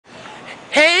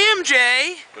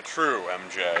MJ! The true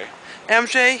MJ.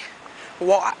 MJ,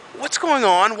 what's going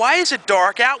on? Why is it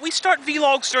dark out? We start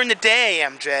vlogs during the day,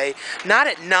 MJ, not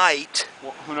at night.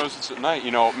 Well, who knows it's at night? You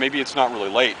know, maybe it's not really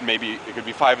late. Maybe it could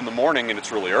be 5 in the morning and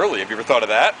it's really early. Have you ever thought of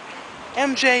that?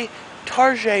 MJ,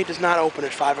 Target does not open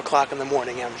at 5 o'clock in the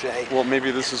morning, MJ. Well,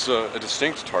 maybe this is a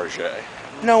distinct Target.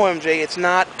 No, MJ, it's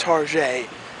not Target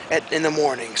in the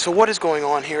morning. So what is going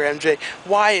on here, MJ?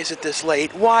 Why is it this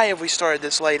late? Why have we started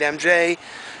this late, MJ?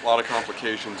 A lot of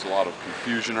complications, a lot of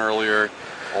confusion earlier,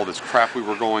 all this crap we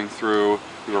were going through.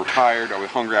 We were tired, I was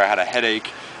hungry, I had a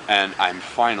headache, and I'm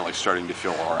finally starting to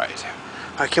feel all right.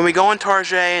 All right, can we go in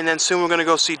Target, and then soon we're going to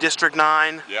go see District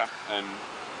 9? Yeah, and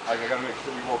I gotta make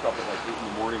sure we woke up at like 8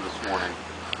 in the morning this morning,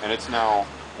 and it's now,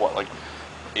 what, like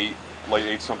 8, late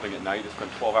 8 something at night. It's been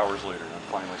 12 hours later, and I'm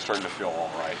finally starting to feel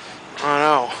all right. I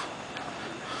know.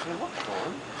 Hey, look,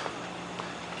 Dawn.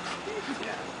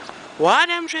 What,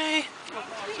 MJ?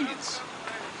 Please.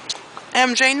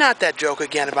 MJ, not that joke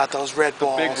again about those red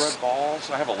balls. Big red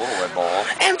balls? I have a little red ball.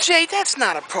 MJ, that's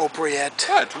not appropriate.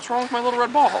 What? What's wrong with my little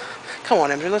red ball? Come on,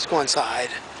 MJ, let's go inside.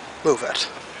 Move it.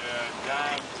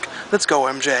 Let's go,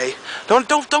 MJ.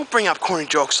 Don't bring up corny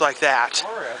jokes like that.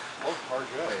 All right. I love Target,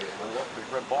 and I love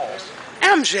big red balls.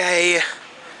 MJ!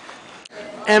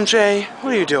 MJ,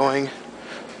 what are you doing? Just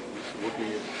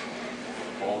looking at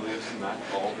all the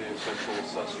essential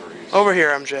accessories. Over here,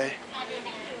 MJ.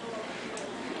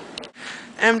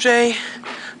 MJ,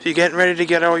 so you getting ready to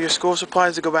get all your school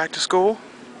supplies to go back to school?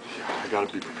 Yeah, I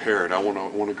gotta be prepared. I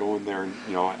wanna go in there and,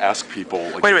 you know, ask people.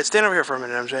 Like, wait a minute, stand over here for a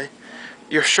minute, MJ.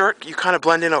 Your shirt, you kind of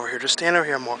blend in over here. Just stand over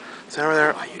here more. Stand over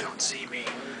there. Oh, you don't see me.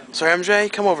 Sorry,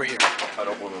 MJ, come over here. I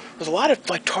don't wanna. There's a lot of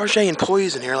like Target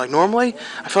employees in here. Like normally,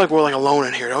 I feel like we're like alone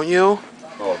in here, don't you?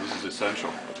 Oh, this is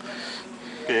essential.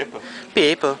 Paper.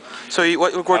 Paper. So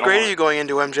what grade are you going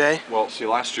into, MJ? Well, see,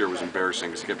 last year was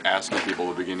embarrassing because I kept asking people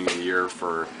at the beginning of the year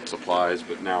for supplies,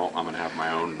 but now I'm going to have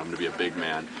my own and I'm going to be a big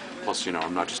man. Plus, you know,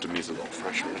 I'm not just a measly little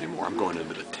freshman anymore. I'm going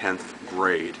into the 10th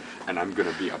grade, and I'm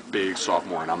going to be a big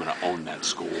sophomore, and I'm going to own that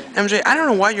school. MJ, I don't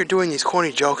know why you're doing these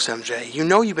corny jokes, MJ. You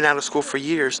know you've been out of school for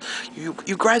years. You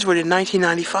graduated in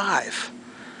 1995.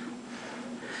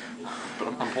 But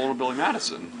I'm pulling a Billy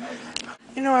Madison.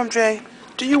 You know, MJ,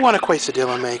 do you want a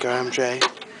quesadilla maker, MJ?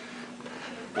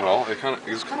 Well, it kind of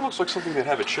looks like something they'd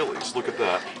have at Chili's. Look at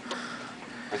that.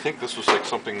 I think this was like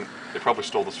something, they probably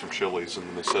stole this from Chili's, and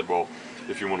then they said, well,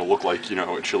 if you want to look like, you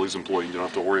know, a Chili's employee, you don't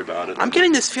have to worry about it. I'm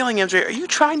getting this feeling, MJ, are you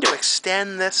trying to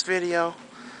extend this video?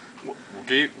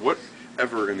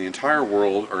 Whatever in the entire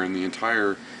world, or in the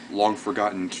entire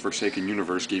long-forgotten, forsaken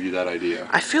universe gave you that idea?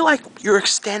 I feel like you're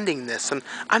extending this, and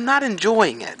I'm not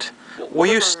enjoying it. Will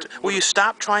you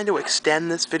stop trying to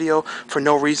extend this video for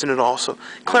no reason at all? So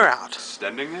clear out.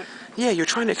 Extending it? Yeah, you're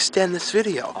trying to extend this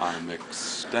video. I'm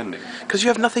extending. Because you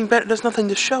have nothing better. There's nothing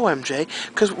to show, MJ.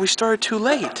 Because we started too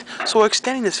late. So we're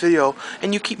extending this video,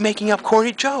 and you keep making up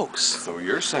corny jokes. So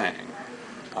you're saying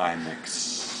I'm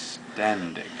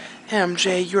extending it?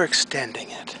 MJ, you're extending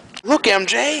it. Look,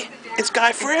 MJ. It's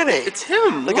Guy Fieri. It's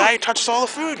him. The guy who touches all the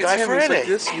food. Guy Fieri. It's like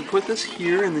this. You put this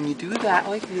here, and then you do that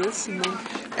like this, and then.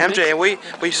 MJ,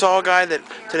 we saw a guy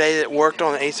today that worked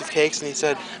on the Ace of Cakes, and he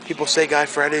said people say Guy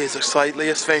Fieri is slightly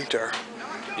a sphincter.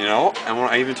 You know, and when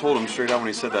I even told him straight out when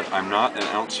he said that, I'm not an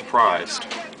ounce surprised.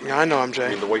 Yeah, I know, MJ. I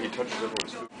mean, the way he touches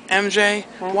everyone's food. MJ,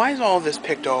 why is all this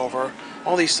picked over?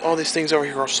 All these things over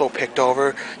here are so picked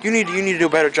over. You need to do a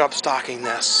better job stocking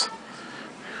this.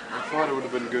 I thought it would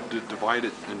have been good to divide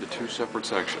it into 2 separate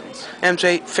sections.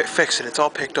 MJ, fix it. It's all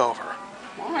picked over.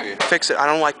 Why? Fix it. I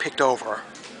don't like picked over.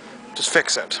 Just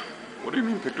fix it. What do you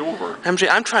mean picked over? MJ,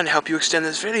 I'm trying to help you extend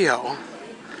this video.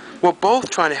 We're both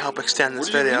trying to help extend this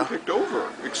video. What do you mean picked over?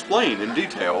 Explain in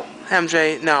detail.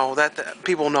 MJ, no, that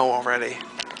people know already.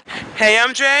 Hey,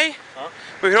 MJ? Huh?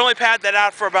 We can only pad that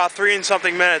out for about 3 and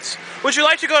something minutes. Would you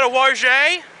like to go to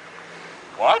Target?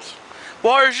 What?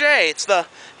 Target. It's the,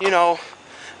 you know.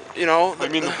 I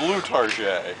mean the blue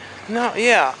Target. No,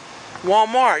 yeah.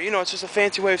 Walmart. You know, it's just a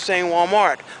fancy way of saying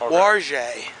Walmart. Okay.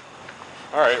 Target.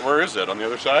 Alright, where is it? On the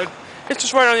other side? It's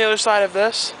just right on the other side of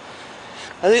this.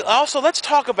 Also, let's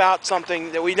talk about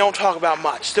something that we don't talk about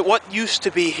much. That what used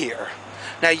to be here.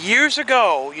 Now, years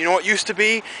ago, you know what used to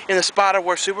be in the spot of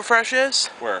where Superfresh is?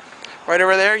 Where? Right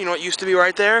over there. You know what used to be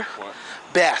right there? What?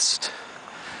 Best.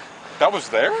 That was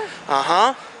there?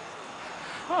 Uh-huh.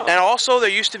 Huh. And also, there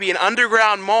used to be an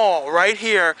underground mall right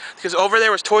here, because over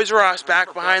there was Toys R Us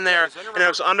back behind there, and it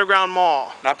was an underground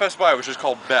mall. Not Best Buy, it was just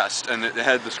called Best, and it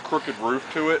had this crooked roof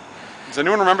to it. Does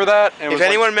anyone remember that? If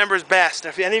anyone remembers Best,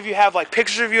 if any of you have like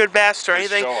pictures of you at Best or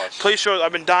anything, show us. please show us.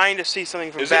 I've been dying to see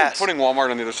something from Isn't Best. putting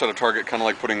Walmart on the other side of Target kind of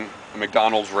like putting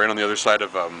McDonald's right on the other side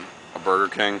of a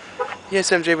Burger King? Yes,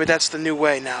 MJ, but that's the new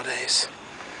way nowadays.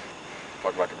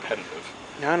 Talk about competitive.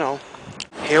 Yeah, I know.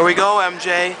 Here we go,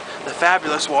 MJ, the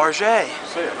fabulous Warge. Say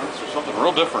it, there's something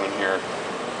real different in here.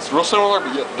 It's real similar,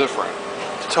 but yet different.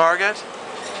 Target?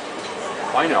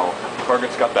 I know.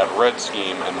 Target's got that red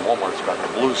scheme, and Walmart's got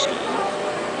the blue scheme.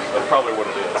 That's probably what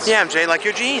it is. Yeah, MJ, like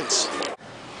your jeans.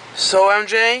 So,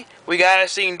 MJ, we got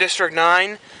us seeing District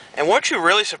 9, and weren't you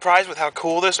really surprised with how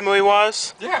cool this movie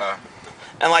was? Yeah.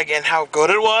 And how good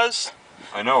it was?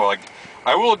 I know, like,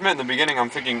 I will admit in the beginning I'm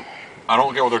thinking, I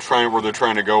don't get where they're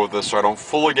trying to go with this, so I don't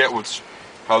fully get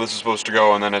how this is supposed to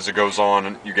go, and then as it goes on,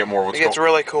 and you get more what's going on. It gets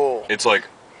really cool. It's like,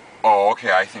 oh,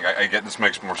 okay, I think I get this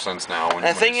makes more sense now when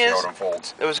you see how it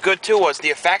unfolds. It was good too, was the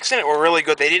effects in it were really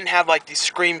good. They didn't have like these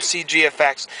Scream CG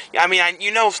effects. I mean,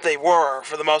 you know they were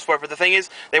for the most part, but the thing is,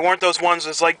 they weren't those ones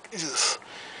that's like... Ugh.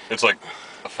 It's like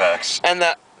effects. And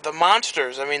the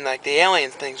monsters, I mean, like the alien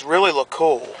things really look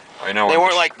cool. I know. They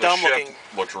weren't like the dumb ship looking.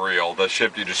 Looked real. The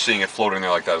ship, you're just seeing it floating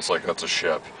there like that, it's like, that's a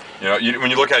ship. You know,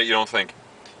 when you look at it, you don't think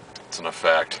it's an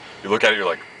effect. You look at it, you're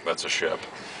like, that's a ship.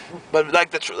 But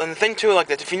like and the thing too, like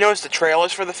that, if you notice the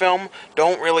trailers for the film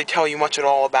don't really tell you much at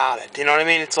all about it. You know what I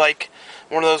mean? It's like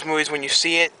one of those movies when you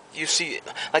see it,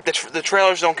 like the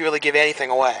trailers don't really give anything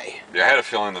away. Yeah, I had a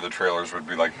feeling that the trailers would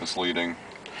be like misleading.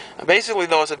 Basically,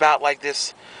 though, it's about like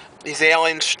these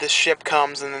aliens. This ship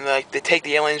comes, and then they take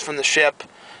the aliens from the ship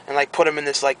and like put them in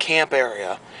this like camp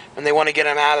area, and they want to get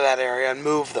them out of that area and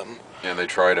move them. Yeah, they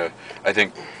try to. I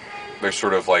think they're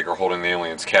sort of like are holding the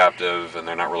aliens captive, and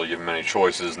they're not really giving them any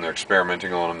choices, and they're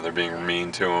experimenting on them. They're being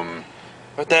mean to them.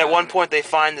 But then at one point they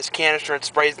find this canister and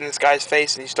sprays in this guy's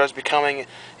face, and he starts becoming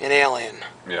an alien.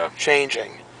 Yeah.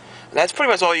 Changing. And that's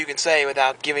pretty much all you can say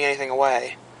without giving anything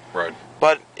away. Right.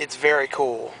 But it's very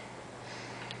cool.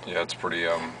 Yeah, it's pretty.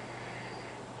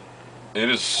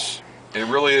 It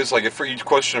really is. Like, for each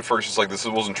question at first, it's like this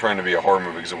wasn't trying to be a horror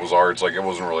movie because it was art. It's like it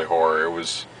wasn't really horror. It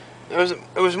was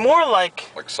more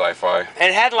like sci-fi.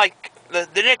 It had like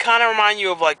didn't it kind of remind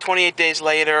you of like 28 Days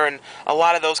Later and a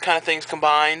lot of those kind of things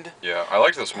combined? Yeah, I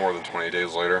liked this more than 28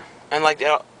 Days Later. And like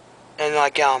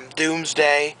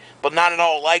Doomsday, but not at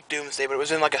all like Doomsday. But it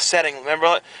was in like a setting.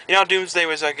 Remember, you know, how Doomsday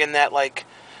was like in that like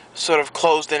sort of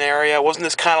closed-in area. Wasn't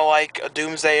this kind of like a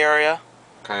Doomsday area?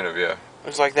 Kind of, yeah. It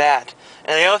was like that.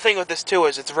 And the other thing with this too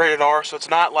is it's rated R, so it's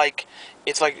not like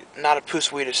not a Puss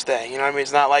Swedish thing. You know what I mean?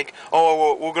 It's not like,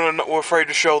 oh, we're afraid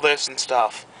to show this and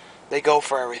stuff. They go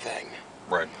for everything.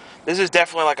 Right. This is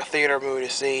definitely like a theater movie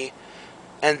to see,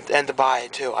 and to buy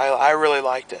it too. I really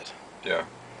liked it. Yeah.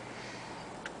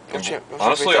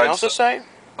 Honestly, I'd else to say?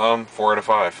 4 out of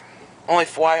 5.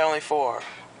 Why only 4?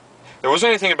 There wasn't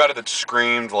anything about it that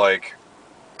screamed like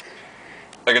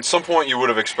at some point you would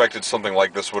have expected something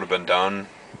like this would have been done.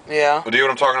 Yeah. But do you know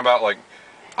what I'm talking about? Like,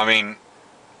 I mean,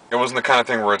 it wasn't the kind of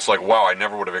thing where it's like, wow, I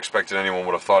never would have expected anyone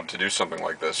would have thought to do something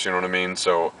like this. You know what I mean?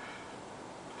 So,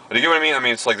 do you get what I mean? I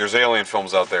mean, it's like there's alien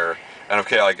films out there, and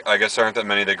okay, like I guess there aren't that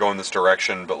many that go in this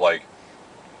direction, but like,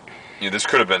 this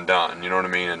could have been done. You know what I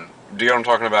mean? And do you know what I'm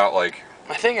talking about? Like,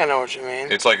 I think I know what you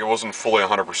mean. It's like it wasn't fully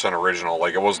 100% original.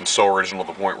 Like, it wasn't so original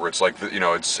to the point where it's like,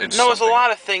 it's No, it's a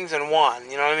lot of things in one.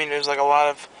 You know what I mean? There's like a lot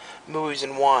of movies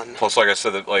in one. Plus, like I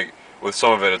said, that like with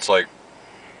some of it, it's like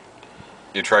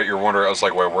you're wondering. I was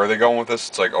like, wait, where are they going with this?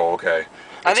 It's like, oh, okay.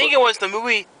 I think it was the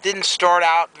movie didn't start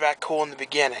out that cool in the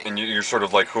beginning. And you're sort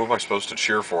of like, who am I supposed to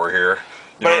cheer for here?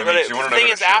 But the thing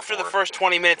is, after the first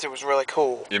 20 minutes, it was really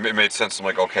cool. It made sense. I'm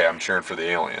like, okay, I'm cheering for the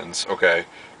aliens. Okay.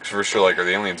 Because first you're like, are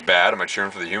the aliens bad? Am I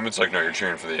cheering for the humans? Like, no, you're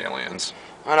cheering for the aliens.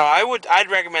 I know. I'd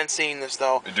recommend seeing this,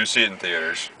 though. You do see it in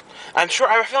theaters. I'm sure.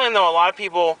 I have a feeling, though, a lot of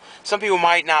people, some people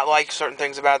might not like certain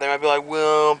things about it. They might be like,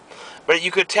 well... But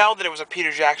you could tell that it was a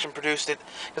Peter Jackson produced it,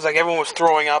 because like everyone was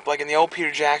throwing up, like in the old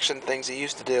Peter Jackson things he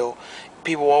used to do.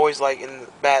 People always like in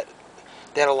Dead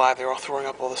Alive, they were all throwing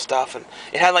up all the stuff, and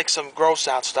it had like some gross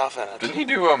out stuff in it. Didn't he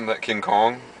do that King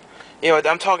Kong? Yeah,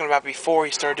 I'm talking about before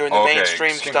he started doing the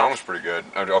mainstream stuff. King Kong was pretty good.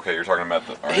 Okay, you're talking about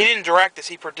the... Right. He didn't direct this,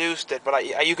 he produced it, but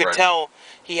you could tell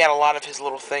he had a lot of his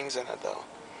little things in it, though.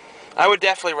 I would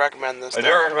definitely recommend this. I do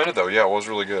recommend it, though. Yeah, it was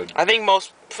really good. I think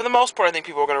for the most part, I think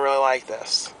people are going to really like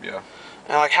this. Yeah.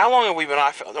 And like, how long have we been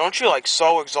on? Aren't you like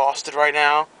so exhausted right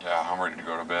now? Yeah, I'm ready to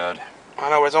go to bed. I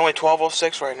know, it's only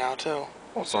 12:06 right now, too.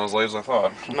 Well, it's not as late as I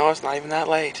thought. No, it's not even that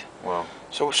late. Well.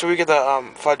 So should we get the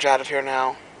fudge out of here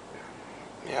now?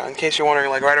 Yeah, in case you're wondering,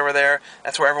 like right over there,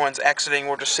 that's where everyone's exiting.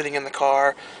 We're just sitting in the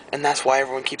car, and that's why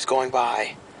everyone keeps going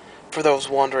by. for those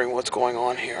wondering what's going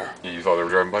on here. Yeah, you thought they were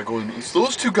driving by going, it's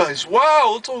those two guys,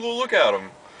 wow, let's all go look at them.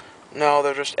 No,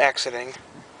 they're just exiting,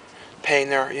 paying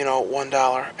their,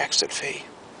 $1 exit fee.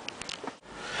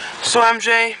 So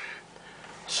MJ,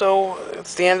 so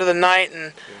it's the end of the night,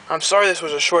 and I'm sorry this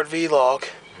was a short vlog.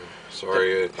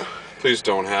 Sorry, please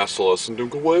don't hassle us and don't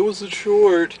go, why was it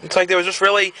short? It's like there was just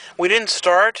really, we didn't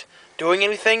start doing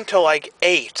anything till like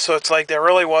 8, so it's like there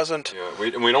really wasn't. Yeah,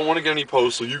 we don't want to get any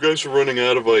posts, so you guys are running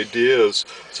out of ideas,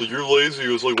 so you're lazy. It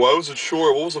was like, why was it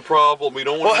short? What was the problem? We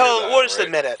don't want to hear that, We'll just right?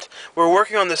 admit it. We're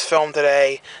working on this film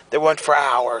today that went for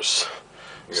hours.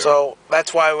 Yeah. So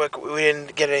that's why we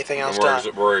didn't get anything else done.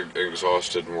 We're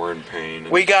exhausted and we're in pain.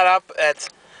 We got up at,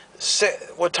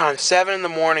 what time? 7 in the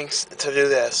morning to do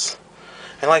this.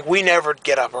 And like, we never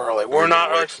get up early. We're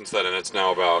not early. Since then, and it's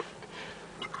now about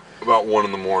 1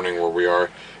 in the morning where we are.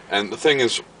 And the thing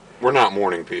is, we're not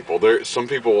morning people. Some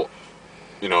people,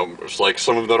 it's like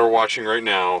some of that are watching right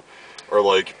now, are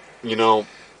like,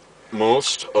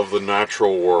 most of the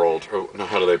natural world, or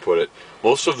how do they put it?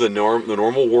 Most of the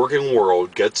normal working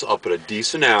world gets up at a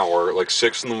decent hour, like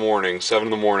 6 in the morning, 7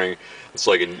 in the morning. It's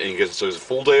like, and he gets a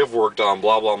full day of work done,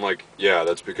 blah, blah. I'm like, yeah,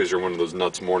 that's because you're one of those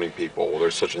nuts morning people. Well,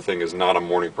 there's such a thing as not a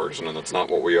morning person, and that's not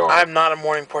what we are. I'm not a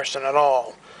morning person at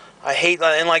all. I hate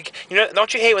that, and like,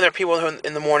 don't you hate when there are people who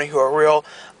in the morning who are real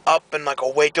up and like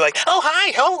awake? They're like, oh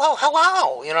hi,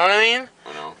 hello, you know what I mean?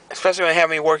 I know. Especially when they have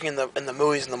me working in the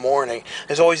movies in the morning.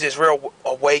 There's always these real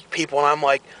awake people, and I'm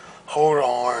like, hold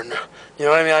on, you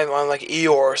know what I mean? I'm like Eeyore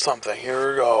or something.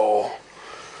 Here we go.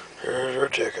 Here's your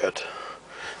ticket.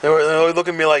 They look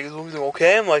at me like,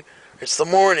 okay? I'm like, it's the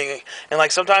morning. And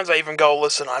like, sometimes I even go,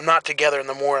 listen, I'm not together in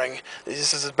the morning.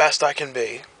 This is the best I can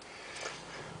be.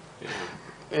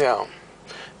 Yeah.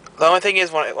 The only thing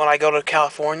is, when I go to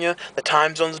California, the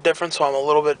time zone's different, so I'm a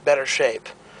little bit better shape.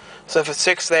 So if it's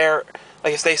 6 there,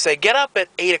 like if they say, get up at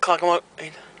 8 o'clock, I'm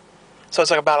like, so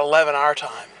it's like about 11 our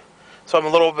time. So I'm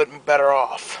a little bit better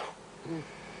off. Do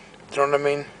you know what I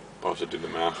mean? I'll have to do the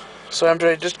math. So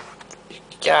MJ, just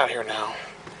get out of here now.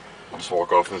 I'll just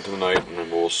walk off into the night, and then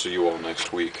we'll see you all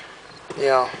next week.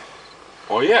 Yeah.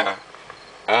 Oh yeah,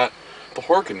 at the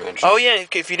horror convention. Oh yeah,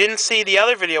 if you didn't see the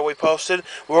other video we posted,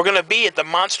 we're going to be at the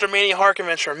Monster Mania Horror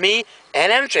Convention. Me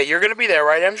and MJ. You're going to be there,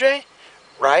 right, MJ?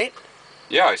 Right?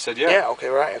 Yeah, I said yeah. Yeah, okay,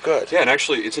 right, good. Yeah, and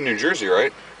actually, it's in New Jersey,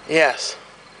 right? Yes.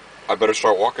 I better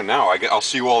start walking now. I'll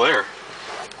see you all there.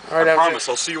 All right, I MJ. promise,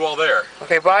 I'll see you all there.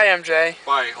 Okay, bye, MJ.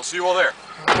 Bye, I'll see you all there.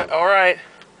 All right.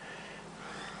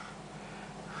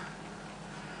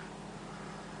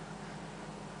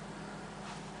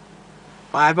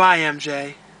 Bye-bye,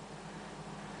 MJ.